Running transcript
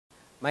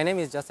My name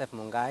is Joseph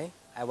Mungai.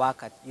 I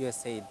work at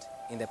USAID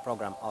in the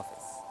program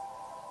office.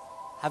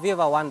 Have you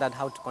ever wondered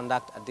how to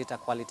conduct a data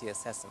quality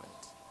assessment,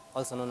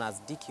 also known as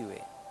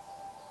DQA?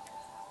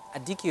 A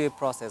DQA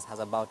process has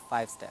about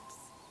 5 steps: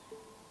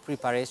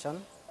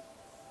 preparation,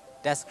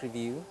 desk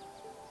review,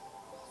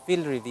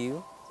 field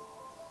review,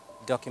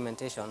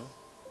 documentation,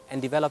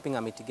 and developing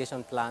a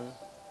mitigation plan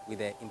with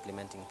the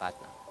implementing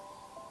partner.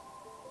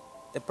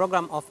 The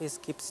program office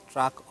keeps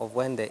track of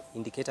when the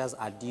indicators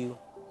are due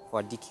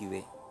for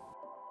DQA.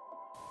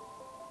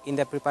 In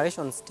the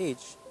preparation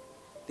stage,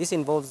 this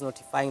involves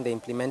notifying the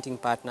implementing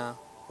partner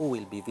who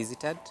will be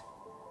visited.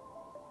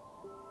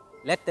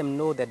 Let them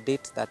know the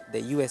date that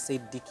the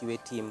USAID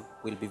DQA team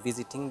will be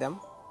visiting them.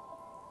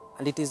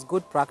 And it is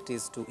good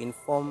practice to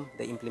inform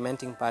the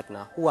implementing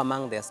partner who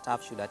among their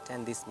staff should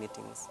attend these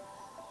meetings.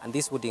 And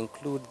this would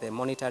include the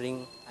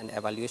monitoring and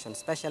evaluation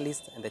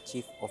specialist and the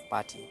chief of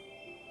party.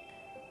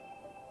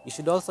 You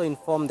should also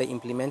inform the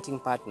implementing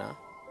partner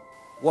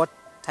what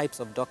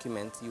types of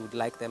documents you would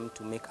like them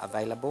to make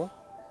available,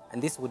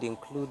 and this would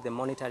include the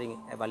monitoring,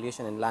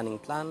 evaluation, and learning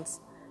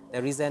plans,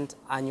 the recent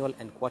annual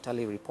and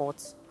quarterly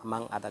reports,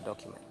 among other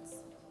documents.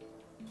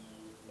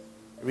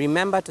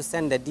 Remember to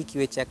send the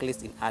DQA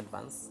checklist in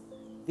advance.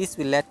 This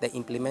will let the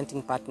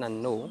implementing partner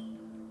know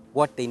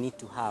what they need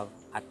to have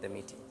at the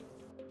meeting.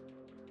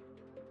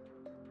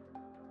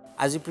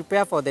 As you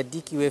prepare for the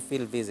DQA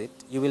field visit,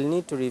 you will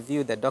need to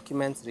review the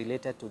documents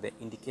related to the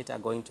indicator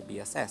going to be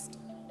assessed.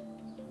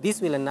 This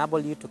will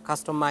enable you to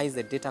customize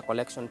the data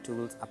collection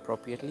tools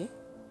appropriately.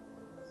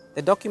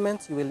 The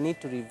documents you will need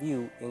to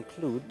review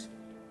include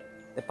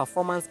the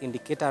Performance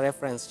Indicator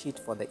Reference Sheet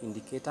for the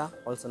indicator,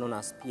 also known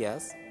as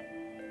PIAs,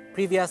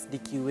 previous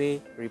DQA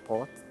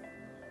reports,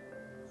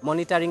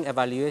 monitoring,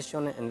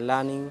 evaluation, and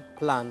learning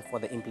plan for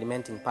the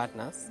implementing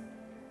partners,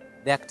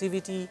 the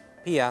activity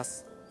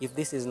PIAs if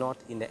this is not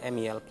in the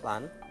MEL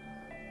plan,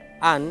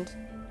 and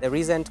the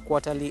recent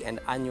quarterly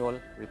and annual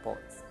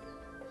reports.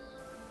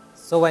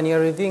 So when you're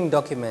reviewing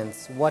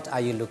documents, what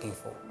are you looking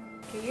for?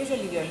 Okay,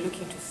 usually you're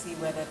looking to see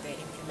whether the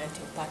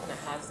implementing partner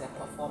has their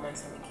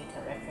performance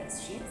indicator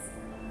reference sheets,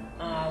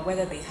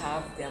 whether they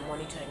have their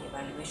monitoring,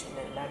 evaluation,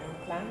 and learning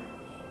plan,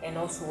 and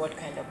also what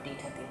kind of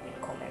data they've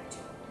been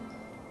collecting.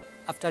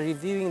 After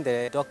reviewing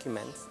the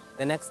documents,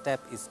 the next step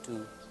is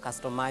to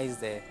customize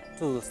the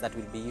tools that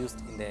will be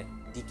used in the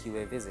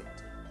DQA visit.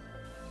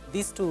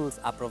 These tools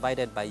are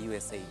provided by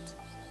USAID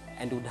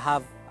and would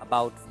have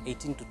about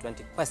 18 to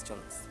 20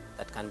 questions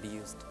that can be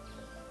used.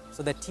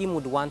 So the team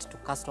would want to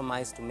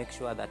customize to make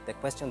sure that the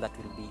question that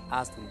will be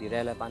asked will be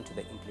relevant to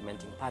the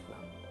implementing partner.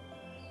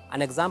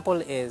 An example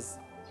is,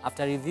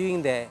 after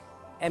reviewing the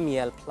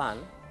MEL plan,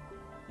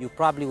 you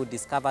probably would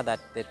discover that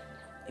the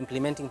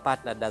implementing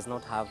partner does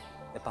not have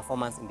the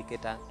performance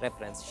indicator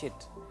reference sheet,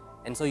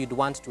 and so you'd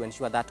want to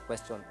ensure that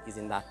question is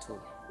in that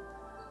tool.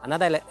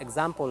 Another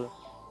example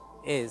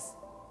is,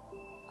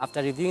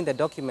 after reviewing the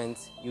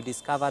documents, you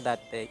discover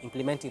that the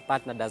implementing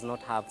partner does not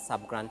have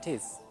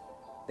subgrantees.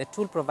 The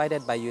tool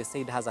provided by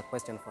USAID has a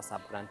question for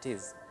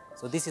subgrantees.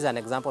 So this is an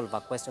example of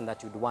a question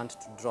that you'd want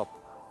to drop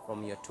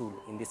from your tool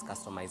in this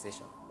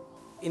customization.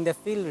 In the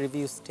field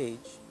review stage,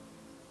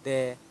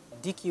 the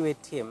DQA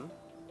team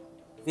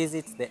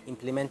visits the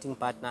implementing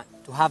partner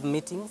to have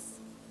meetings,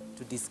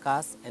 to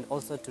discuss, and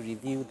also to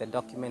review the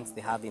documents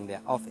they have in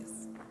their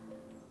office.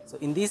 So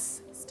in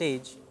this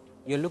stage,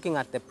 you're looking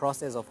at the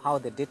process of how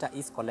the data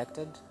is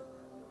collected,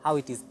 how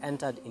it is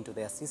entered into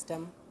their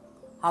system,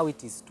 how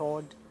it is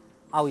stored,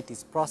 how it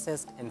is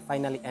processed, and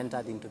finally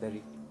entered into the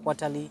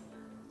quarterly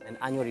and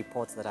annual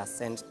reports that are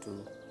sent to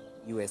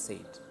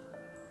USAID.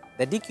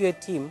 The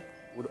DQA team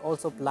would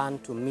also plan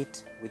to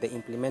meet with the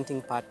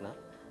implementing partner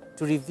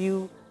to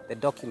review the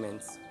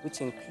documents,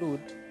 which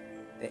include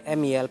the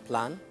MEL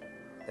plan,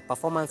 the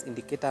performance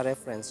indicator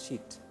reference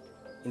sheet,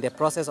 in the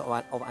process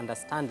of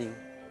understanding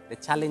the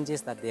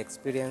challenges that they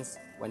experience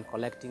when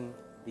collecting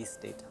this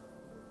data.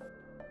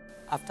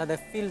 After the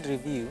field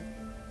review,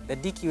 the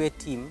DQA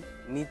team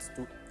needs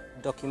to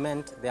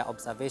document their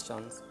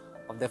observations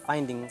of the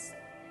findings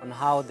on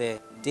how the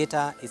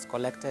data is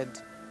collected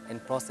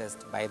and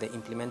processed by the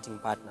implementing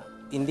partner.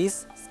 In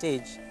this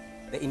stage,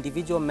 the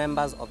individual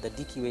members of the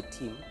DQA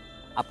team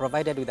are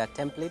provided with a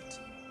template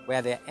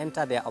where they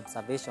enter their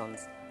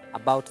observations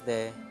about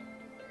the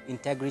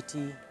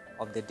integrity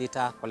of the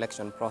data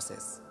collection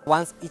process.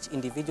 Once each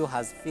individual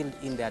has filled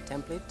in their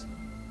template,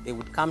 they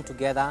would come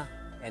together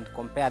and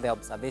compare their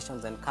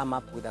observations and come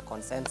up with a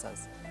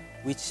consensus,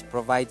 which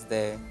provides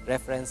the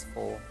reference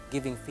for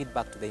giving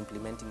feedback to the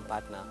implementing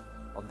partner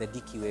of the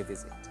DQA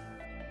visit.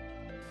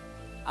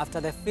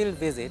 After the field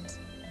visit,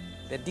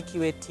 the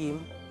DQA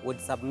team would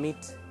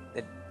submit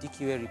the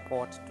DQA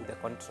report to the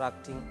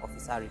contracting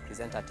officer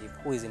representative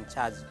who is in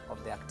charge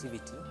of the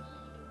activity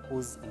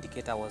whose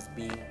indicator was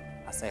being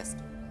assessed.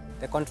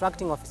 The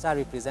contracting officer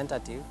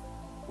representative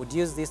would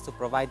use this to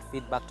provide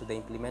feedback to the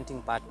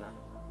implementing partner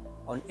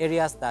on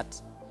areas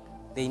that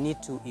they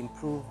need to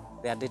improve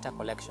their data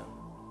collection.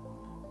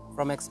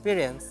 From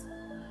experience,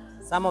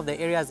 some of the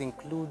areas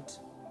include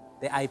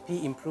the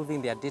IP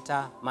improving their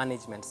data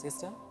management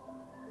system,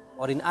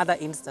 or in other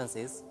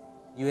instances,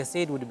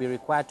 USAID would be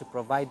required to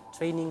provide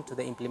training to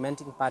the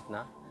implementing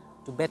partner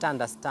to better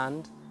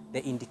understand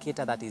the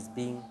indicator that is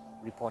being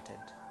reported.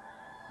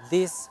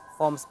 This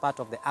forms part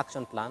of the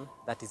action plan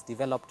that is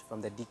developed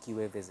from the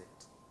DQA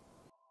visit.